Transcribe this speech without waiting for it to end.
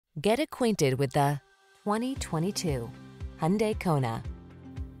Get acquainted with the 2022 Hyundai Kona.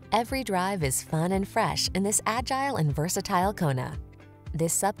 Every drive is fun and fresh in this agile and versatile Kona.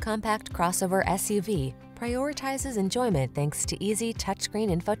 This subcompact crossover SUV prioritizes enjoyment thanks to easy touchscreen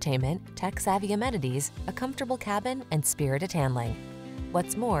infotainment, tech-savvy amenities, a comfortable cabin, and spirited handling.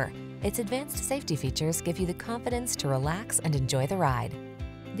 What's more, its advanced safety features give you the confidence to relax and enjoy the ride.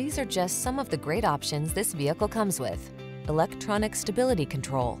 These are just some of the great options this vehicle comes with: electronic stability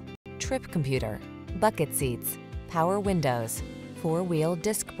control, trip computer, bucket seats, power windows, four-wheel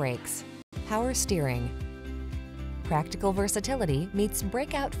disc brakes, power steering. Practical versatility meets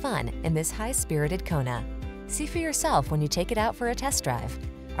breakout fun in this high-spirited Kona. See for yourself when you take it out for a test drive.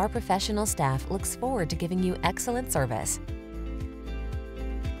 Our professional staff looks forward to giving you excellent service.